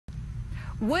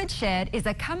Woodshed is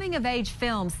a coming-of-age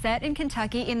film set in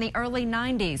Kentucky in the early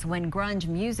 90s when grunge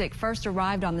music first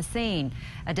arrived on the scene.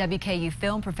 A WKU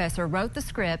film professor wrote the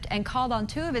script and called on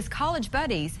two of his college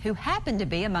buddies, who happened to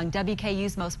be among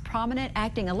WKU's most prominent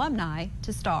acting alumni,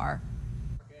 to star.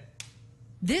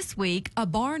 This week, a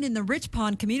barn in the Rich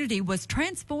Pond community was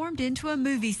transformed into a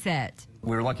movie set.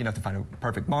 We were lucky enough to find a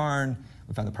perfect barn,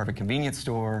 we found the perfect convenience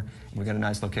store, and we got a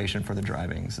nice location for the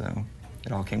driving, so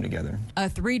it all came together. A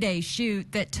 3-day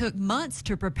shoot that took months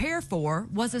to prepare for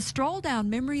was a stroll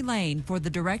down memory lane for the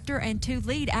director and two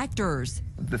lead actors.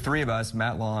 The three of us,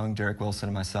 Matt Long, Derek Wilson,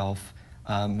 and myself,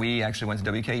 we actually went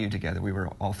to WKU together. We were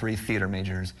all three theater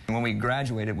majors. And when we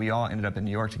graduated, we all ended up in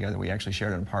New York together. We actually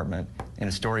shared an apartment in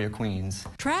Astoria, Queens.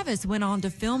 Travis went on to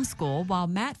film school while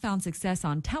Matt found success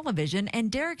on television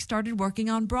and Derek started working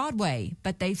on Broadway,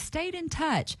 but they've stayed in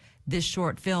touch. This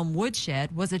short film,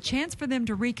 Woodshed, was a chance for them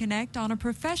to reconnect on a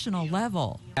professional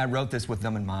level. I wrote this with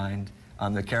them in mind.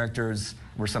 The characters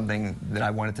were something that I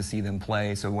wanted to see them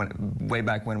play, so way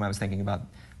back when I was thinking about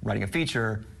writing a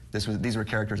feature, these were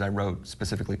characters I wrote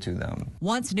specifically to them.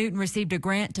 Once Newton received a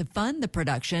grant to fund the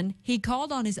production, he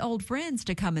called on his old friends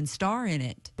to come and star in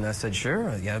it. And I said,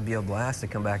 sure, yeah, it'd be a blast to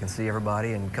come back and see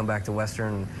everybody and come back to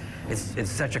Western. It's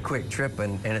such a quick trip,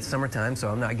 and it's summertime, so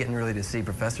I'm not getting really to see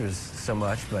professors so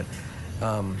much, but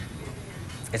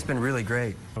it's been really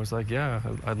great. I was like, yeah,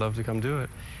 I'd love to come do it.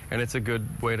 And it's a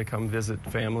good way to come visit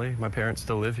family. My parents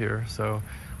still live here, so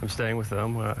I'm staying with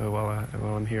them while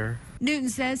I'm here. Newton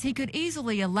says he could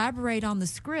easily elaborate on the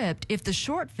script if the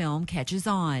short film catches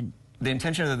on. The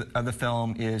intention of the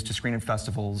film is to screen in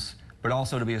festivals, but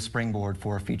also to be a springboard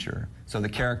for a feature. So the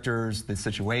characters, the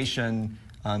situation,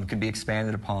 could be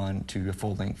expanded upon to a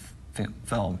full-length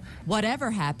film.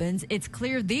 Whatever happens, it's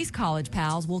clear these college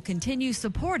pals will continue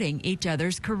supporting each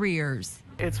other's careers.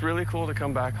 It's really cool to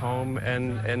come back home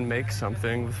and make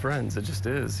something with friends. It just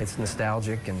is. It's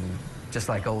nostalgic and just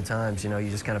like old times, you know,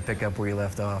 you just kind of pick up where you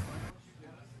left off.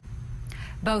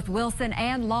 Both Wilson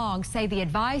and Long say the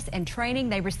advice and training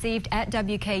they received at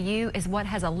WKU is what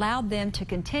has allowed them to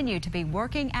continue to be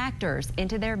working actors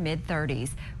into their mid-30s.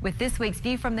 With this week's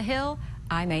View from the Hill,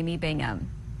 I'm Amy Bingham.